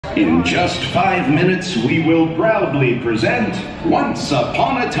In just 5 minutes, we will proudly present Once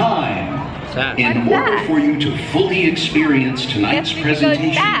Upon a Time. In order for you to fully experience tonight's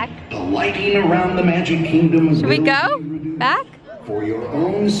presentation, the lighting around the Magic Kingdom Should we go back? For your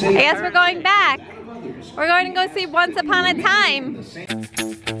own sake. I guess we're going back. We're going to go see Once Upon a Time.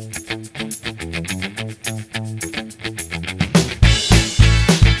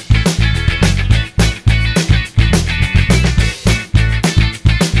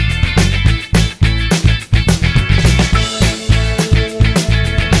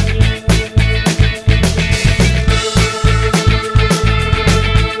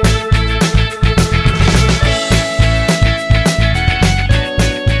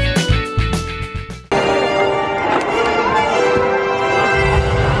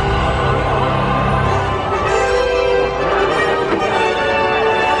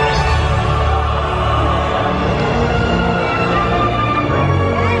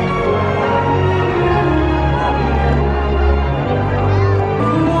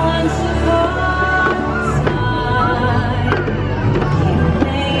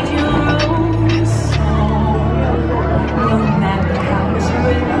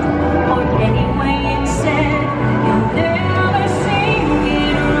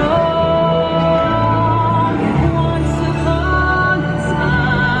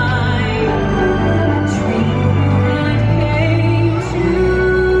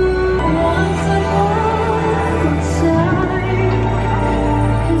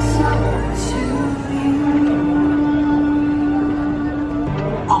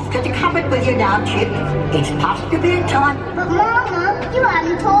 With you now, Chip. It's past your bedtime. But Mama, you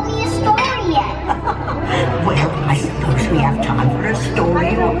haven't told me a story yet. Well, I suppose we have time for a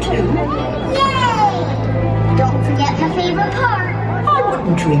story or two. Yay! Don't forget my favorite part. I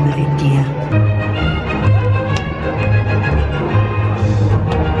wouldn't dream of it, dear.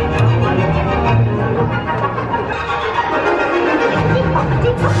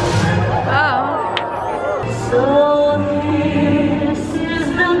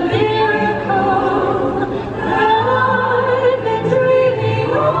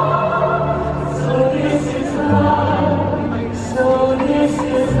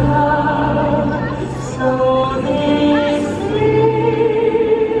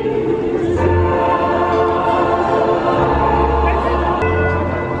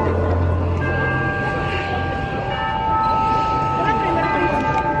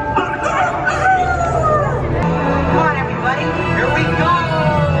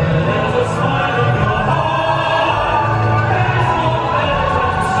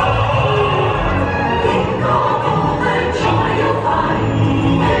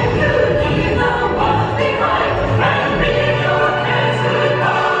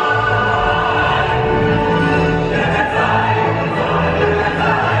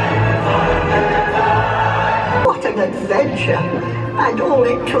 And all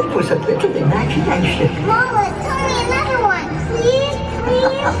it took was a little imagination. Mama, tell me another one, please,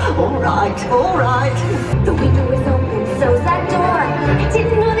 please. All right. The window was open, so's that door. I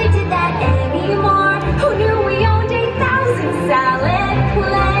didn't know they did that anymore. Who knew we owned 8,000 salad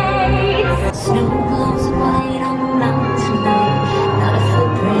plates? Snow glows white on the mountain tonight, not a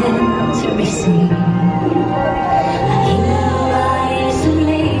footprint to be seen. I came out by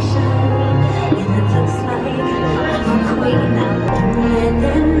isolation, and it looks like I'm a queen. Don't let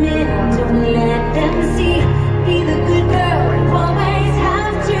them in, don't let them see. Be the good girl you always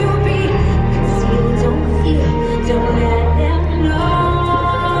have to be. Conceal, don't fear, don't let them know.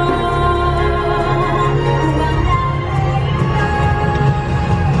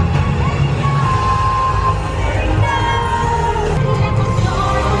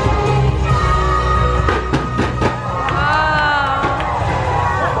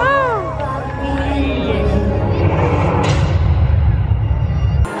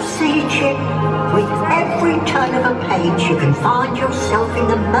 Every turn of a page, you can find yourself in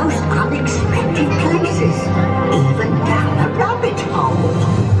the most unexpected places, even down a rabbit hole.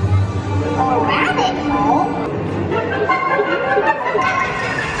 A rabbit hole?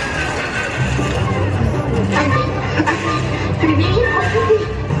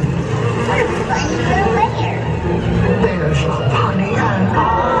 There's a honey and I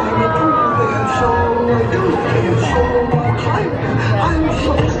do this, so I do this, so I'm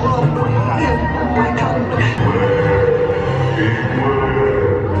so slowly in my tongue.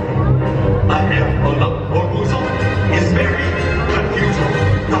 I have a love for woozles, it's very confusing.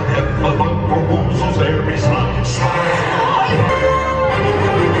 I have a love for woozles, very sly.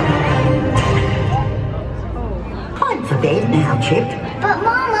 Time for bed now, Chip. But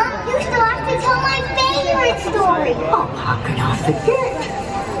Mama, you still have to tell my favorite story. Oh, how could I forget?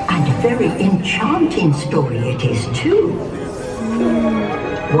 And very enchanting story it is too.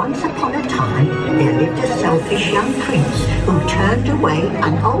 Once upon a time, there lived a selfish young prince who turned away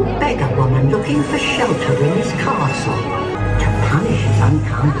an old beggar woman looking for shelter in his castle. To punish his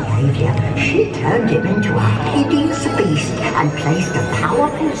unkind behavior, she turned him into a hideous beast and placed a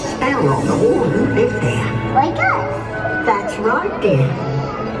powerful spell on all who lived there. Like us. That's right, dear.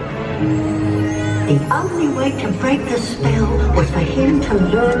 The only way to break the spell was for him to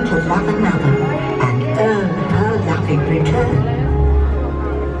learn to love another and earn her love in return.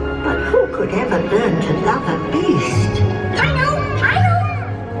 But who could ever learn to love a beast? I know!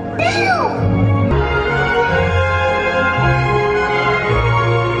 Bill!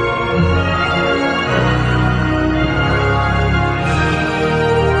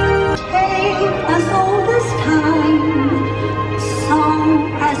 As old as time, song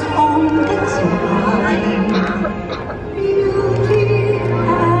as old as rhyme, beauty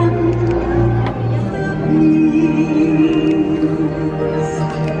and the beast.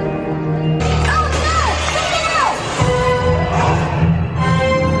 Oh no! Check it out!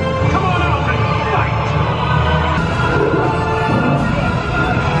 Come on out and fight!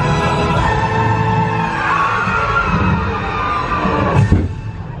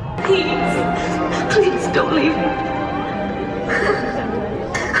 Please don't leave me.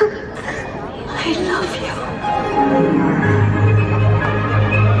 I love you.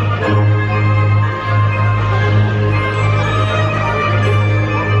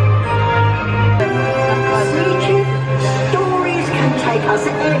 Stories can take us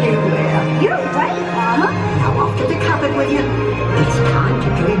anywhere. You're right, Mama. Now off to the cupboard with you. It's time to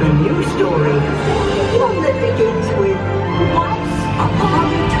dream a new story. One that begins with Once Upon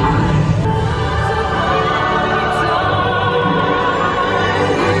a Time.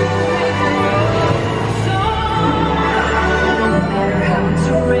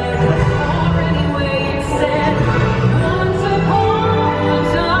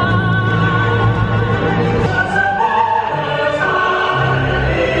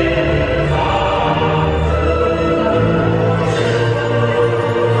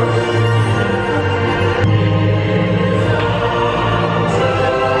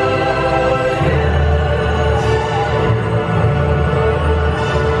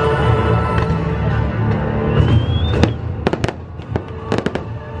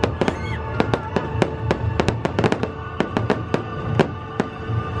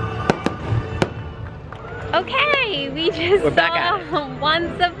 Okay, we just We're back saw at it.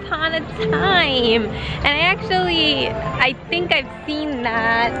 Once Upon a Time. And I think I've seen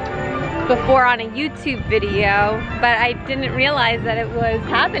that before on a YouTube video, but I didn't realize that it was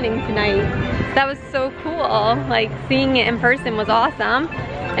happening tonight. That was so cool. Like, seeing it in person was awesome.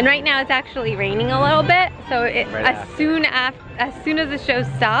 And right now it's actually raining a little bit, so as soon as the show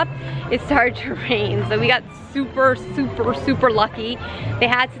stopped, it started to rain. So we got super lucky. They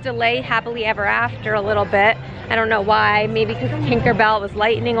had to delay Happily Ever After a little bit. I don't know why, maybe because Tinkerbell was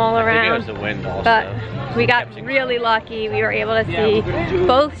lightning all around. I think it was the wind also. But we got really lucky. We were able to see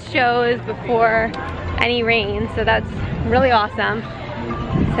both shows before any rain, so that's really awesome.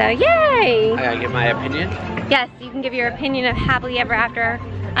 So yay! I gotta give my opinion. Yes, you can give your opinion of Happily Ever After.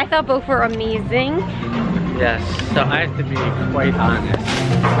 I thought both were amazing. Yes, so I have to be quite honest.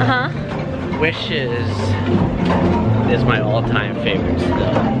 Wishes is my all-time favorite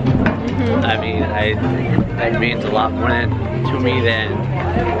still. I mean, it means a lot more to me than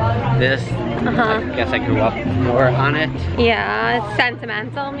this. I guess I grew up more on it. Yeah, it's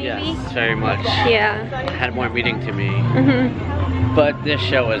sentimental maybe. Yes, very much. Yeah. It had more meaning to me. But this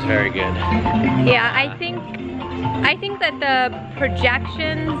show was very good. Yeah, I think that the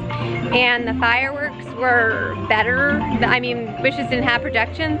projections and the fireworks were better. I mean, Wishes didn't have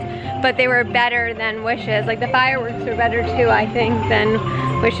projections, but they were better than Wishes. Like, the fireworks were better too, I think, than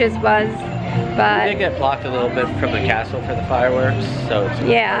Wishes was. But I did get blocked a little bit from the castle for the fireworks, so it's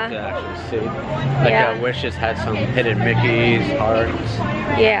hard to actually see. Like, Wishes had some hidden Mickeys, hearts.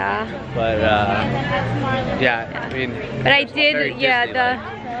 Yeah. But yeah, I mean. But I did,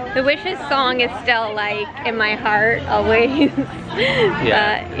 the Wishes song is still like in my heart always.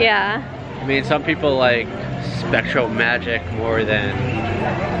 Yeah. I mean, some people like Spectral Magic more than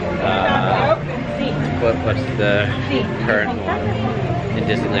what's the current one in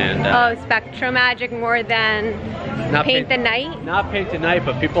Disneyland? Oh, Spectral Magic more than Paint the Night? Not Paint the Night,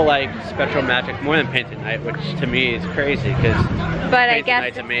 but people like Spectral Magic more than Paint the Night, which to me is crazy because. But I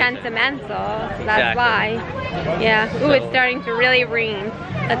guess it's sentimental, so that's why. Yeah. Ooh, it's starting to really rain.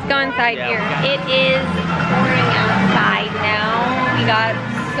 Let's go inside here. It is pouring outside now. We got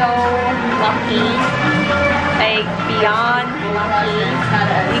so lucky, like beyond lucky,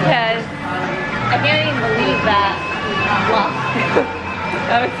 because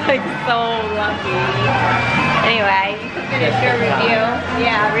I was like so lucky. Anyway, finish your review.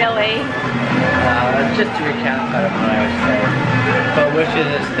 Yeah, really. Just to recap kind of what I was saying. But Wishes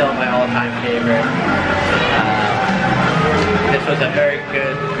is still my all-time favorite. This was a very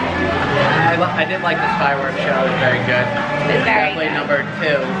good. I did like this fireworks show. It was very good. It's definitely number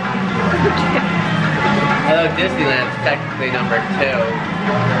 2. Although Disneyland's technically number 2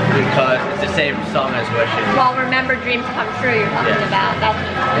 because it's the same song as Wishes. Well, Remember Dreams Come True you're talking about.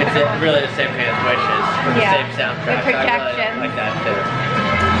 It's really the same thing as Wishes with the same soundtrack. The projection. So I really like that too.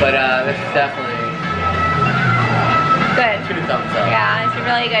 But this is definitely good. 2 thumbs up. Yeah, it's a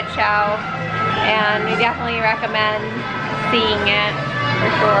really good show, and we definitely recommend seeing it for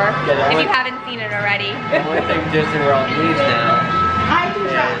sure. If you haven't seen it already. The only thing Disney World needs now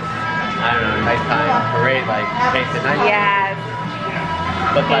is, I don't know, nighttime parade like Paint the Night. Yes.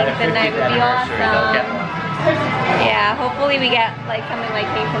 But by the 50th Night would be anniversary, they'll get one. Yeah, hopefully we get like something like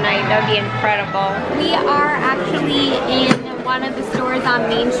Paint the Night. That would be incredible. We are actually in one of the stores on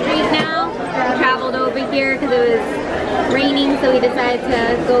Main Street now. We traveled over here because it was raining, so we decided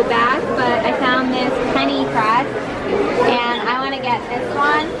to go back. But I found this penny press, and I want to get this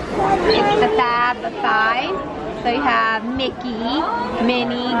one. It's the Fab 5. So you have Mickey,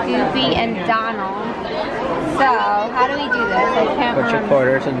 Minnie, Goofy, and Donald. So, how do we do this? I can't remember. Put your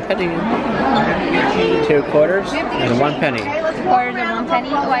quarters and penny in. 2 quarters and 1 penny. 2 quarters and 1 penny?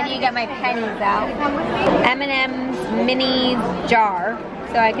 Oh, I need to get my pennies out. M&M's mini jar,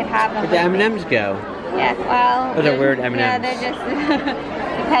 so I could have them. Where'd the M&M's go? Yeah, well. Those are weird M&M's. Yeah, they're just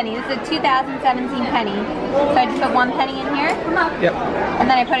the penny. This is a 2017 penny. So I just put 1 penny in here? Yep. And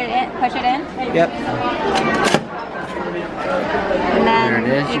then I put it in, push it in? Yep. And then there it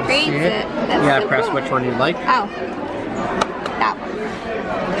is. it You reads see it. That's You gotta so press cool. which one you'd like. Oh. That one. You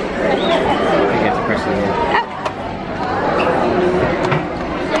have to press it again.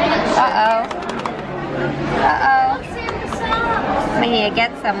 Oh. Uh-oh. We need to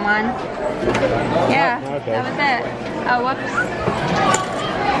get someone. Yeah, Oh, okay. that was it. Oh, whoops.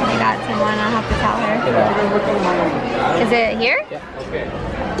 We got someone, I'll have to tell her. Is it here? Yeah. Okay.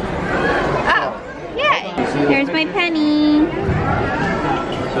 Oh, yay. Here's my penny.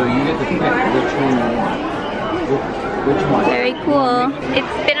 So you get to pick which one you want. Which one? Very cool.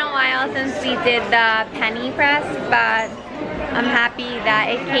 It's been a while since we did the penny press, but I'm happy that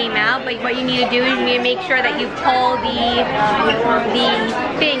it came out. But what you need to do is you need to make sure that you pull the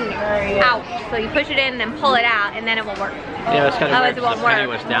thing out. So you push it in, then pull it out, and then it will work. Yeah, it's kind of Otherwise weird it won't 'cause the penny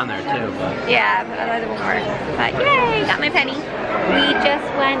work. was down there too, but... Yeah, but otherwise it won't work. But yay, got my penny. We just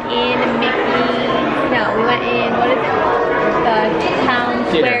went in Mickey, no, we went in, what is it? The Town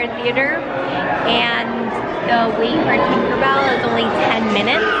Square Theater. And the wait for Tinkerbell is only 10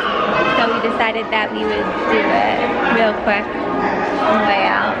 minutes. So we decided that we would do it real quick on the way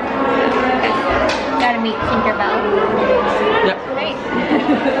out. Gotta meet Tinkerbell. Yep. Right?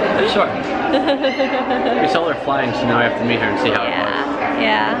 Sure. We saw her flying, so now I have to meet her and see how it was.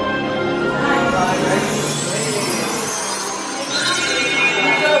 Yeah.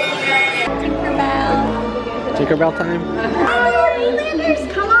 Tinkerbell. Tinkerbell time? Oh, Lelanders,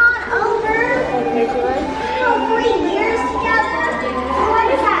 come on over. 3 years together. What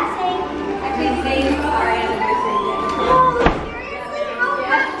does that say? Actually, today's our anniversary day. Oh, seriously? How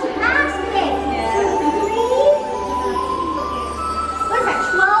fantastic. 3? What is that,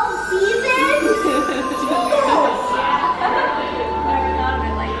 12 seasons?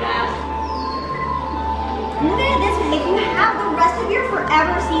 Look at it this way, if you have the rest of your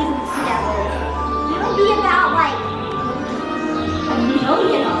forever seasons together, it'll be about like 1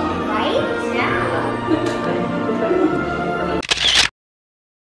 million of them, right? Yeah.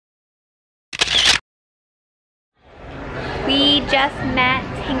 We just met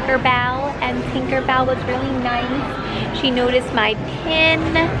Tinkerbell, and Tinkerbell was really nice. She noticed my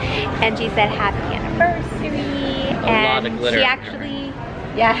pin, and she said happy anniversary. A lot of glitter. She actually,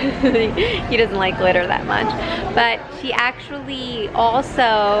 yeah, he doesn't like glitter that much. But she actually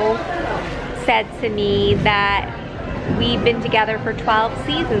also said to me that we've been together for 12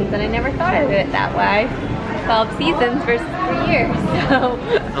 seasons, and I never thought of it that way. 12 seasons versus 3 years. So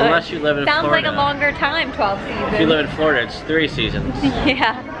Unless you live in sounds Florida. like a longer time, 12 seasons. If you live in Florida, it's 3 seasons.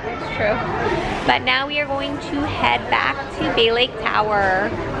 Yeah, that's true. But now we are going to head back to Bay Lake Tower.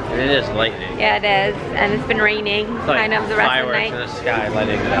 And it is lightning. Yeah, it is, and it's been raining It's like kind of the rest of the fireworks in night. the sky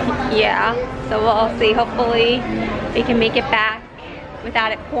lighting it up. Yeah, so we'll see. Hopefully we can make it back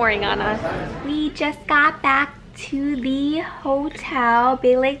without it pouring on us. We just got back to the hotel,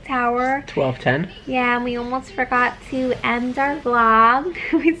 Bay Lake Tower. 12:10. Yeah, and we almost forgot to end our vlog.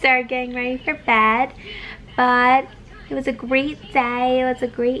 We started getting ready for bed, but It was a great day. It was a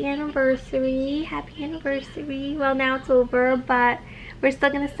great anniversary. Happy anniversary. Well, now it's over, but we're still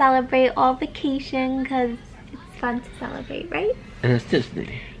going to celebrate all vacation because it's fun to celebrate, right? And it's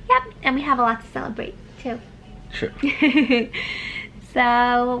Disney. Yep, and we have a lot to celebrate, too. Sure.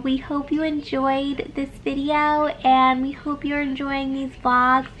 So we hope you enjoyed this video, and we hope you're enjoying these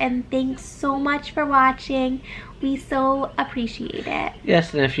vlogs, and thanks so much for watching. We so appreciate it.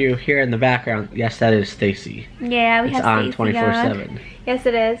 Yes, and if you hear in the background, yes, that is Stacy. Yeah, we it's have on Stacy 24/7. Yes,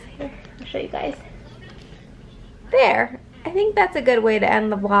 it is. Here, I'll show you guys. There. I think that's a good way to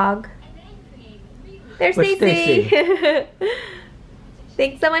end the vlog. There's Stacy.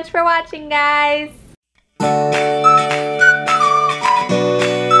 Thanks so much for watching, guys.